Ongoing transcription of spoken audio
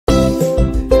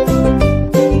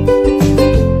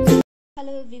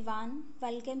Hello everyone,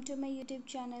 welcome to my YouTube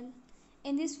channel.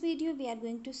 In this video we are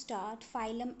going to start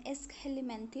phylum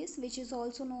Aschelminthes, which is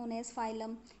also known as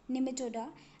phylum Nematoda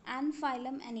and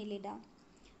phylum Annelida.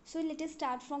 So let us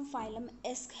start from phylum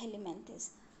Aschelminthes.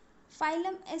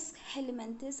 Phylum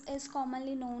Aschelminthes is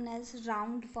commonly known as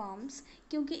round worms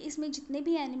क्योंकि इसमें जितने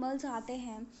भी animals आते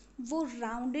हैं वो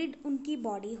rounded उनकी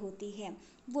body होती है,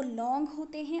 वो लॉन्ग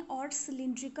होते हैं और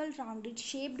सिलिंड्रिकल राउंडेड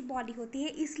शेप्ड बॉडी होती है,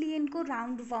 इसलिए इनको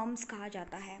राउंड वर्म्स कहा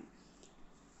जाता है.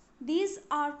 These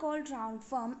are called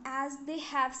roundworm as they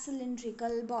have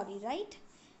cylindrical body, right?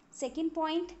 Second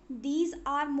point, these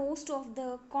are most of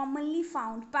the commonly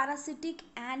found parasitic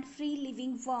and free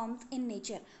living worms in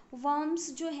nature. Worms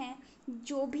जो हैं,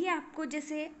 जो भी आपको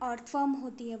जैसे अर्थवर्म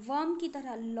होती है वर्म की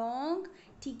तरह लॉन्ग,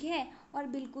 ठीक है, और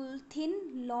बिल्कुल थिन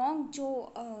लॉन्ग जो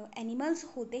एनिमल्स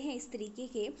होते हैं इस तरीके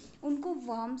के, उनको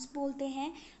वर्म्स बोलते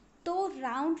हैं. तो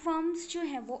राउंड वर्म्स जो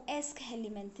है वो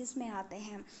एस्कहेलिमेंथिस में आते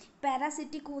हैं.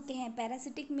 पैरासिटिक होते हैं.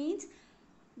 पैरासिटिक मीन्स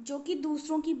जो कि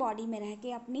दूसरों की बॉडी में रह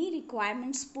के अपनी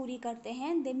रिक्वायरमेंट्स पूरी करते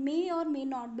हैं. दे मे और may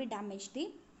not be damage the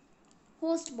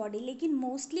host body, लेकिन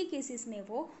मोस्टली केसेस में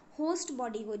वो होस्ट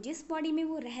बॉडी को, जिस बॉडी में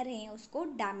वो रह रहे हैं, उसको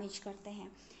डैमेज करते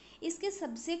हैं. इसके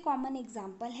सबसे कॉमन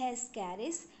एग्जाम्पल है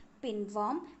स्कैरिस,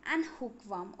 pinworm and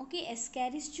hookworm. Okay,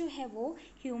 Ascaris जो है वो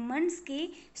ह्यूमंस के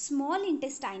स्मॉल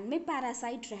इंटेस्टाइन में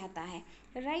पैरासाइट रहता है,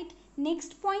 right.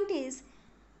 Next point is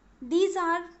these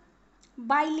are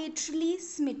bilaterally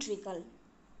symmetrical.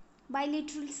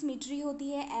 Bilateral symmetry होती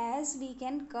है as we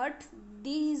can cut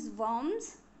these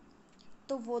worms,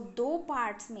 तो वो दो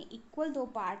पार्ट्स में, इक्वल दो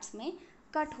पार्ट्स में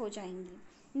कट हो जाएंगी.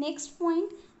 Next point,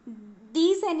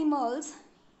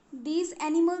 these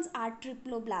animals are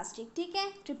triploblastic. ठीक है,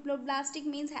 triploblastic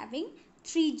means having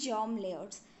 3 germ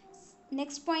layers.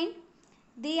 Next point,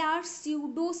 they are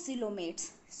pseudocoelomates.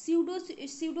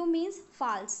 Pseudo means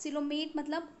false, coelomate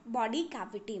मतलब body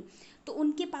cavity. तो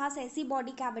उनके पास ऐसी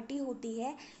body cavity होती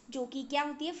है जो कि क्या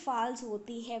होती है, false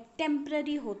होती है,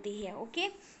 temporary होती है. Okay.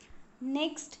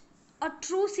 Next, a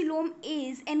true coelom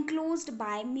is enclosed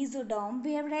by mesoderm,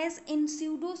 whereas in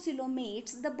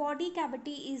pseudocoelomates the body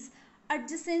cavity is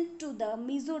adjacent to the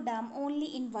mesoderm only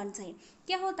in one side.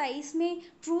 क्या होता है इसमें,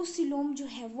 ट्रू सिलोम जो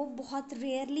है वो बहुत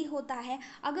रेयरली होता है.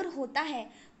 अगर होता है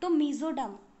तो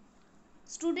मेसोडर्म,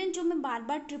 स्टूडेंट जो मैं बार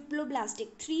बार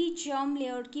ट्रिप्लोब्लास्टिक 3 जर्म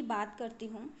लेयर की बात करती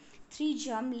हूँ, 3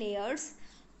 जर्म लेयर्स,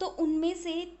 तो उनमें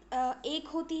से एक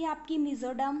होती है आपकी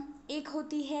मेसोडर्म, एक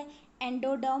होती है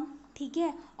एंडोडर्म, ठीक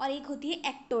है, और एक होती है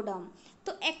एक्टोडर्म.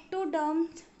 तो एक्टोडर्म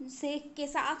से के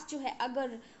साथ जो है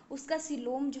अगर उसका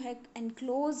सिलोम जो है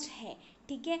एनक्लोज्ड है,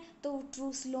 ठीक है, तो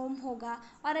ट्रू सिलोम होगा.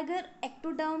 और अगर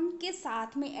एक्टोडर्म के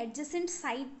साथ में एडजेसेंट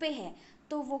साइड पे है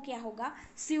तो वो क्या होगा,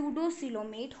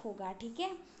 स्यूडोसिलोमेट होगा. ठीक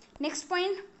है. Next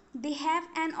point, they have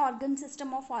an organ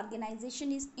system of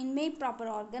organisation. इनमें प्रॉपर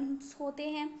ऑर्गन्स होते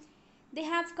हैं. They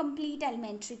have complete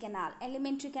alimentary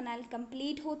canal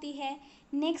complete होती है.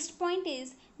 Next point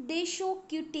is they show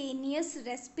cutaneous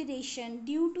respiration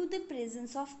due to the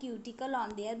presence of cuticle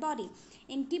on their body.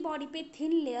 इनकी body पे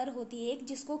thin layer होती है एक,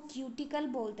 जिसको क्यूटिकल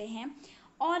बोलते हैं,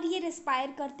 और ये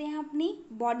रेस्पायर करते हैं अपनी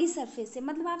बॉडी सरफेस से.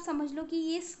 मतलब आप समझ लो कि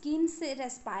ये स्किन से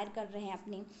रेस्पायर कर रहे हैं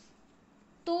अपनी.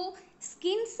 तो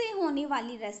स्किन से होने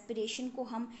वाली रेस्पिरेशन को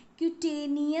हम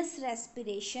क्यूटेनियस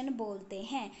रेस्पिरेशन बोलते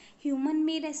हैं. ह्यूमन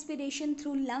में रेस्पिरेशन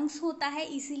थ्रू लंग्स होता है,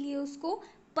 इसीलिए उसको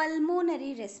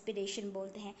पल्मोनरी रेस्पिरेशन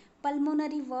बोलते हैं.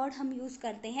 पल्मोनरी वर्ड हम यूज़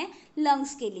करते हैं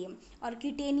लंग्स के लिए, और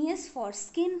क्यूटेनियस फॉर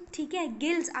स्किन. ठीक है.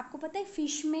 गिल्स, आपको पता है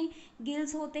फिश में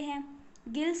गिल्स होते हैं,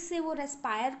 गिल्स से वो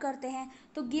रेस्पायर करते हैं,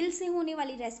 तो गिल्स से होने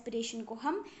वाली रेस्पिरेशन को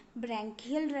हम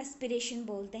ब्रैंकियल रेस्पिरेशन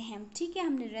बोलते हैं. ठीक है,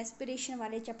 हमने रेस्पिरेशन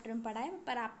वाले चैप्टर में पढ़ा है,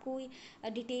 पर आपको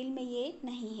डिटेल में ये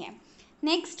नहीं है.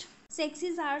 Next,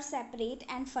 sexes are separate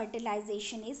and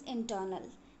fertilisation is internal.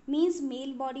 Means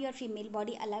male body और फीमेल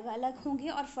बॉडी अलग अलग होंगे,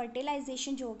 और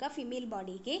फर्टिलाइजेशन जो होगा फीमेल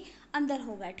बॉडी के अंदर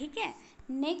होगा. ठीक है.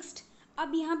 नेक्स्ट,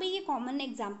 अब यहाँ पे ये कॉमन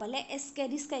एग्जाम्पल है,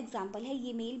 एस्केरिस का एग्जाम्पल है.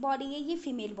 ये मेल बॉडी है, ये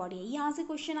फीमेल बॉडी है. यहाँ से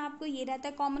क्वेश्चन आपको ये रहता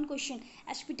है, कॉमन क्वेश्चन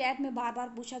HPTET में बार बार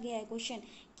पूछा गया है क्वेश्चन,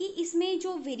 कि इसमें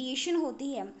जो वेरिएशन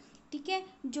होती है, ठीक है,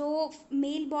 जो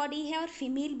मेल बॉडी है और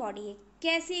फीमेल बॉडी है,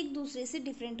 कैसे एक दूसरे से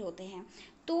डिफरेंट होते हैं.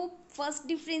 तो फर्स्ट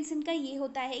डिफरेंस इनका ये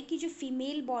होता है कि जो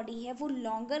फीमेल बॉडी है वो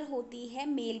लॉन्गर होती है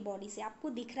मेल बॉडी से. आपको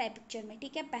दिख रहा है पिक्चर में,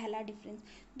 ठीक है, पहला डिफरेंस.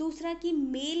 दूसरा कि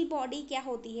मेल बॉडी क्या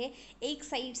होती है, एक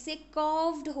साइड से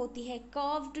कर्व्ड होती है,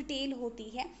 कर्व्ड टेल होती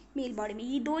है मेल बॉडी में.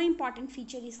 ये 2 इंपॉर्टेंट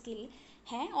फीचर इसके लिए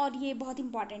हैं, और ये बहुत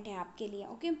इंपॉर्टेंट है आपके लिए.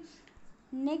 ओके.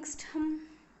 नेक्स्ट हम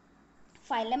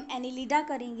फाइलम एनिलिडा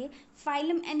करेंगे।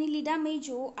 फाइलम एनिलिडा में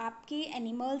जो आपके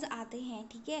एनिमल्स आते हैं,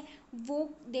 ठीक है, वो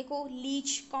देखो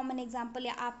लीच कॉमन एग्जांपल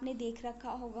है, आपने देख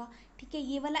रखा होगा, ठीक है,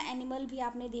 ये वाला एनिमल भी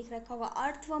आपने देख रखा होगा।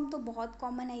 अर्थवर्म तो बहुत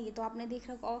कॉमन है, ये तो आपने देख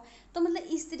रखा होगा। तो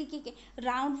मतलब इस तरीके के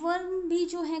राउंडवर्म भी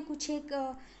जो है कुछ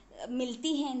एक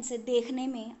मिलती हैं इनसे देखने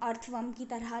में अर्थवर्म की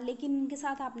तरह, लेकिन इनके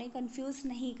साथ आपने कंफ्यूज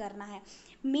नहीं करना है।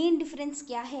 मेन डिफरेंस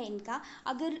क्या है इनका,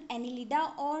 अगर एनिलिडा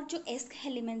और जो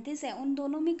एस्कहेलिमेंथिस है उन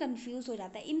दोनों में कंफ्यूज हो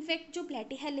जाता है। इनफैक्ट जो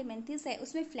प्लेटीहेलिमेंथिस है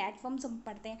उसमें फ्लैटवर्म्स हम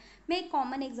पढ़ते हैं। मैं एक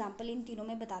कॉमन एग्जांपल इन तीनों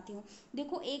में बताती हूँ।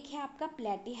 देखो एक है आपका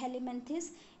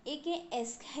प्लेटीहेलिमेंथिस, एक है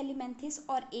एस्कहेलिमेंथिस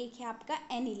और एक है आपका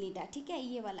एनिलिडा, ठीक है,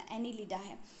 ये वाला एनिलिडा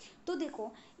है। तो देखो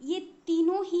ये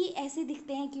तीनों ही ऐसे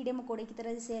दिखते हैं कीड़े मकोड़े की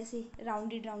तरह, जैसे ऐसे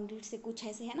राउंडेड राउंडेड से कुछ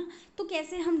ऐसे है ना। तो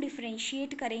कैसे हम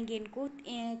डिफ्रेंशिएट करेंगे इनको,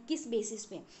 किस बेसिस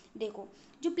पे? देखो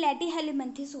जो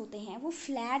प्लेटीहेलिमेंथिस होते हैं वो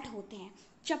फ्लैट होते हैं,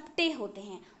 चपटे होते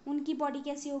हैं। उनकी बॉडी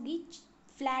कैसी होगी?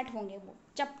 फ्लैट होंगे, वो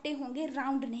चपटे होंगे,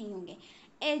 राउंड नहीं होंगे।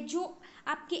 जो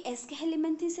आपके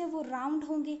एस्कहेलिमेंथिस है वो राउंड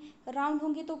होंगे, राउंड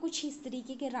होंगे तो कुछ इस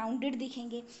तरीके के राउंडेड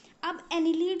दिखेंगे। अब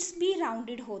एनिलीड्स भी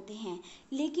राउंडेड होते हैं,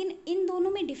 लेकिन इन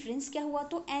दोनों में डिफरेंस क्या हुआ?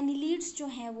 तो एनिलीड्स जो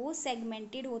हैं वो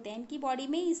सेगमेंटेड होते हैं, इनकी बॉडी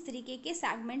में इस तरीके के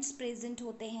सेगमेंट्स प्रेजेंट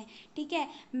होते हैं, ठीक है,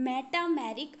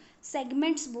 मेटामेरिक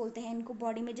सेगमेंट्स बोलते हैं इनको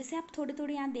बॉडी में। जैसे आप थोड़े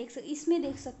थोड़े यहाँ इसमें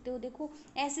देख सकते हो, देखो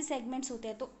ऐसे सेगमेंट्स होते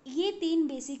हैं। तो ये तीन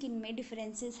बेसिक इनमें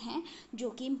डिफरेंसेस हैं जो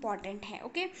कि इम्पॉर्टेंट है।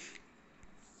 ओके,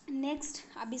 नेक्स्ट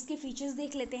अब इसके फीचर्स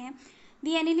देख लेते हैं। The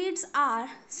annelids are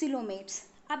coelomates.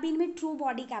 अब इनमें ट्रू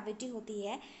बॉडी कैविटी होती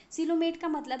है। सिलोमेट का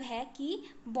मतलब है कि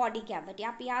बॉडी कैविटी,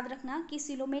 आप याद रखना कि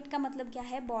सिलोमेट का मतलब क्या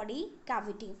है? Body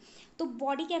cavity. तो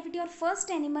बॉडी कैविटी, और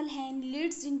फर्स्ट एनिमल है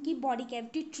एनिलिड्स जिनकी बॉडी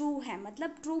कैविटी ट्रू है,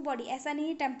 मतलब ट्रू बॉडी, ऐसा नहीं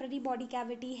है टेम्पररी बॉडी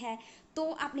कैविटी है।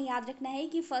 तो आपने याद रखना है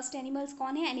कि फर्स्ट एनिमल्स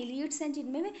कौन है? एनिलिड्स हैं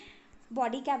जिनमें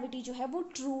बॉडी कैविटी जो है वो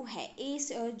ट्रू है।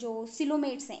 जो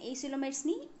सिलोमेट्स हैं, ए सिलोमेट्स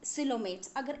नहीं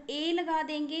सिलोमेट्स, अगर ए लगा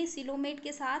देंगे सिलोमेट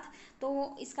के साथ तो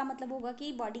इसका मतलब होगा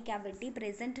कि बॉडी कैविटी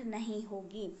प्रेजेंट नहीं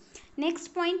होगी।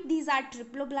 Next point, these are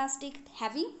triploblastic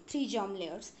having 3 germ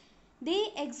layers. They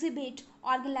exhibit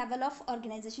organ level of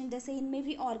organisation, जैसे इनमें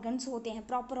भी ऑर्गन्स होते हैं,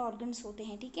 प्रॉपर ऑर्गन्स होते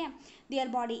हैं, ठीक है। देयर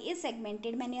बॉडी इज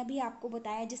सेगमेंटेड, मैंने अभी आपको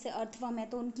बताया जैसे अर्थवर्म है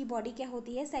तो उनकी बॉडी क्या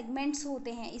होती है? सेगमेंट्स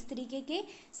होते हैं, इस तरीके के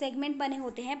सेगमेंट बने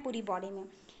होते हैं पूरी बॉडी में।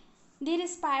 दे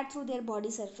respire through their body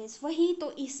surface, वही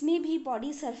तो इसमें भी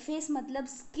बॉडी सरफेस मतलब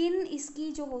स्किन इसकी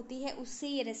जो होती है उससे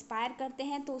ये रिस्पायर करते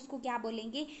हैं, तो उसको क्या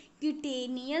बोलेंगे?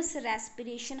 क्यूटेनियस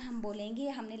रेस्पिरेशन हम बोलेंगे।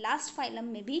 हमने लास्ट फाइलम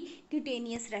में भी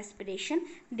क्यूटेनियस रेस्पिरेशन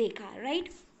देखा, right.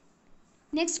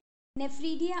 Next,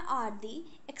 nephridia are the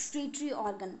excretory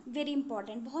organ, very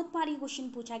important, बहुत बारी क्वेश्चन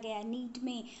पूछा गया है नीट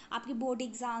में, आपके बोर्ड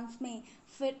एग्जाम्स में,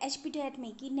 फिर HPTET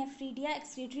में, कि नेफ्रीडिया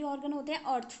एक्सक्रीटरी ऑर्गन होते हैं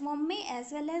अर्थवर्म में,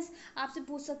 एज वेल एज आपसे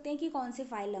पूछ सकते हैं कि कौन से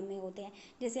फाइलम में होते हैं।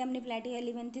 जैसे हमने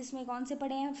प्लेटीहेलिमेंथिस में कौन से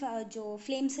पढ़े हैं? जो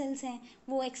फ्लेम सेल्स हैं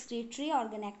वो एक्सक्रीटरी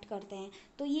ऑर्गन एक्ट करते हैं।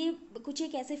 तो ये कुछ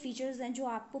एक ऐसे फीचर्स हैं जो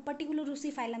आपको पर्टिकुलर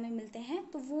उसी फाइलम में मिलते हैं,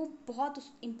 तो वो बहुत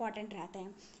इंपॉर्टेंट रहते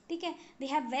हैं, ठीक है। They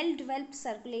have well developed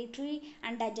circulatory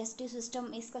and digestive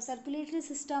system, इसका सर्कुलेटरी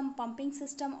सिस्टम, पंपिंग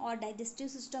सिस्टम और डाइजेस्टिव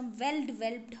सिस्टम वेल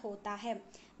डेवलप्ड होता है।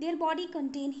 Their body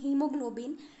contain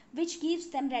haemoglobin which gives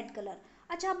them red colour.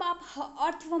 अच्छा, अब आप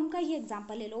अर्थवर्म का ही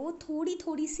एग्जांपल ले लो, वो थोड़ी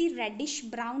थोड़ी सी रेडिश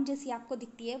ब्राउन जैसी आपको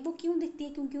दिखती है, वो क्यों दिखती है?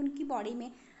 क्योंकि उनकी बॉडी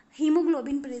में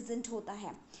हीमोग्लोबिन प्रेजेंट होता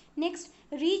है। Next,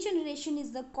 regeneration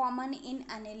is the common in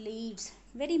annelids,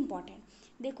 very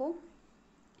important. देखो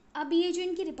अब ये जो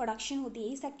इनकी रिप्रोडक्शन होती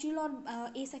है, सेक्सुअल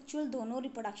और एसेक्सुअल दोनों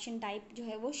रिप्रोडक्शन टाइप जो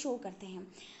है वो शो करते हैं।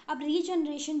 अब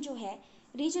रीजनरेशन जो है,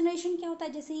 रीजनरेशन क्या होता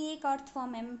है? जैसे ये एक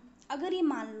अर्थवर्म है, अगर ये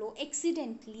मान लो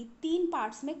एक्सीडेंटली 3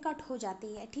 पार्ट्स में कट हो जाती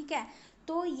है, ठीक है,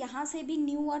 तो यहाँ से भी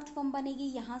न्यू अर्थवर्म बनेगी,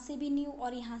 यहाँ से भी न्यू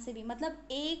और यहाँ से भी, मतलब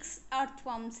एक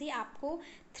अर्थवर्म से आपको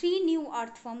 3 न्यू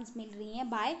अर्थवर्म्स मिल रही हैं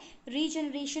बाय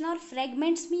रीजनरेशन, और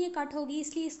फ्रेगमेंट्स में ये कट होगी,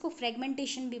 इसलिए इसको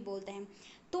फ्रेगमेंटेशन भी बोलते हैं।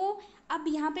 तो अब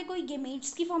यहाँ पे कोई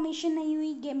गेमेट्स की फॉर्मेशन नहीं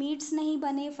हुई, गेमेट्स नहीं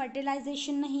बने,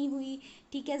 फर्टिलाइजेशन नहीं हुई,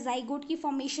 ठीक है, जाइगोट की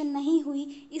फॉर्मेशन नहीं हुई,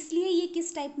 इसलिए ये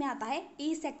किस टाइप में आता है?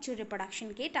 एसेक्सुअल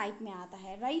रिप्रोडक्शन के टाइप में आता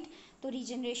है, राइट। तो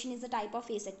regeneration is a type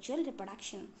of asexual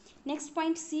reproduction. Next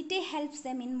point, सीटे हेल्प्स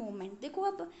देम इन मूवमेंट। देखो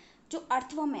अब जो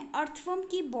अर्थवर्म है, अर्थवर्म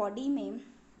की बॉडी में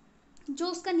जो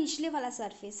उसका निचले वाला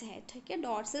सरफेस है, ठीक है,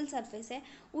 डॉर्सल सरफेस है,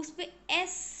 उस पे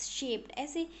एस शेप्ड,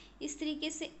 ऐसे इस तरीके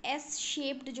से एस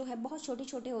शेप्ड जो है, बहुत छोटे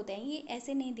छोटे होते हैं, ये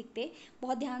ऐसे नहीं दिखते,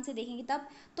 बहुत ध्यान से देखेंगे तब।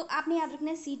 तो आपने याद रखना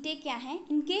है सीटे क्या हैं?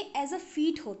 इनके एज अ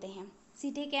फीट होते हैं।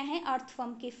 सीटे क्या हैं?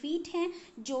 अर्थवर्म के फीट हैं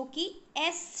जो कि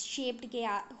एस शेप्ड के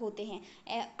होते हैं।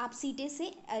 आप सीटे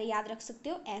से याद रख सकते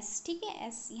हो एस, ठीक है,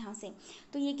 एस यहाँ से।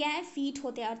 तो ये क्या है? फीट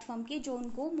होते हैं अर्थवर्म के, जो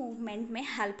उनको मूवमेंट में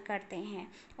हेल्प करते हैं।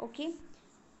 Okay,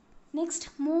 next,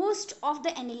 most of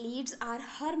the annelids are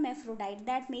hermaphrodite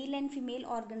that male and female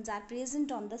organs are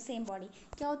present on the same body.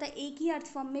 क्या होता है, एक ही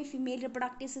अर्थफॉर्म में फीमेल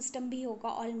रिप्रोडक्टिव सिस्टम भी होगा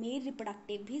और मेल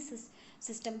रिप्रोडक्टिव भी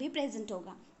सिस्टम भी प्रेजेंट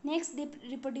होगा। Next, they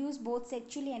reproduce both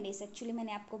sexually and एसेक्चुअली।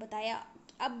 मैंने आपको बताया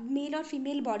अब मेल और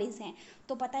फीमेल बॉडीज़ हैं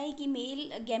तो पता है कि मेल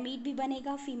गैमीट भी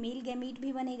बनेगा, फीमेल गैमीट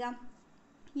भी बनेगा।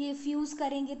 ये फ्यूज़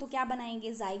करेंगे तो क्या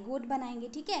बनाएंगे, जाइगोट बनाएंगे,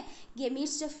 ठीक है।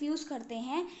 गेमीट्स जब फ्यूज़ करते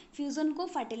हैं, फ्यूज़न को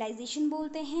फर्टिलाइजेशन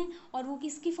बोलते हैं और वो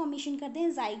किसकी फॉर्मेशन करते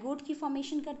हैं, जाइगोट की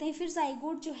फॉर्मेशन करते हैं। फिर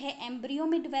जाइगोट जो है एम्ब्रियो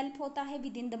में डेवलप होता है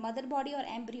with in the mother body और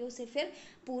एम्ब्रियो से फिर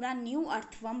पूरा न्यू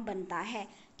अर्थवर्म बनता है,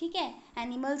 ठीक है।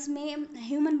 एनिमल्स में,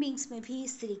 ह्यूमन बींग्स में भी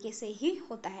इस तरीके से ही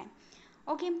होता है।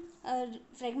 ओके,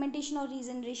 फ्रेगमेंटेशन और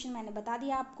रीजनरेशन मैंने बता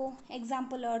दिया आपको।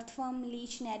 Example earthworm,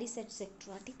 Leach, Nereis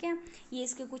etcetera, ठीक है। ये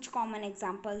इसके कुछ कॉमन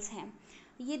एग्जाम्पल्स हैं,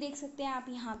 ये देख सकते हैं आप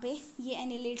यहाँ पे, ये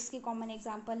एनिलिड्स के कॉमन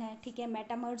एग्जाम्पल हैं, ठीक है।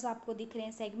 मेटामर्स आपको दिख रहे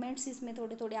हैं, सेगमेंट्स इसमें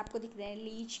थोड़े थोड़े आपको दिख रहे हैं,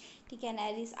 लीच, ठीक है,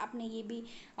 नेरिस आपने ये भी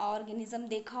ऑर्गेनिज्म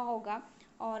देखा होगा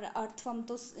और अर्थवर्म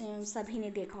तो सभी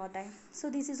ने देखा होता है। So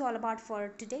this is all about for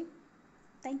today,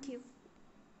 thank you.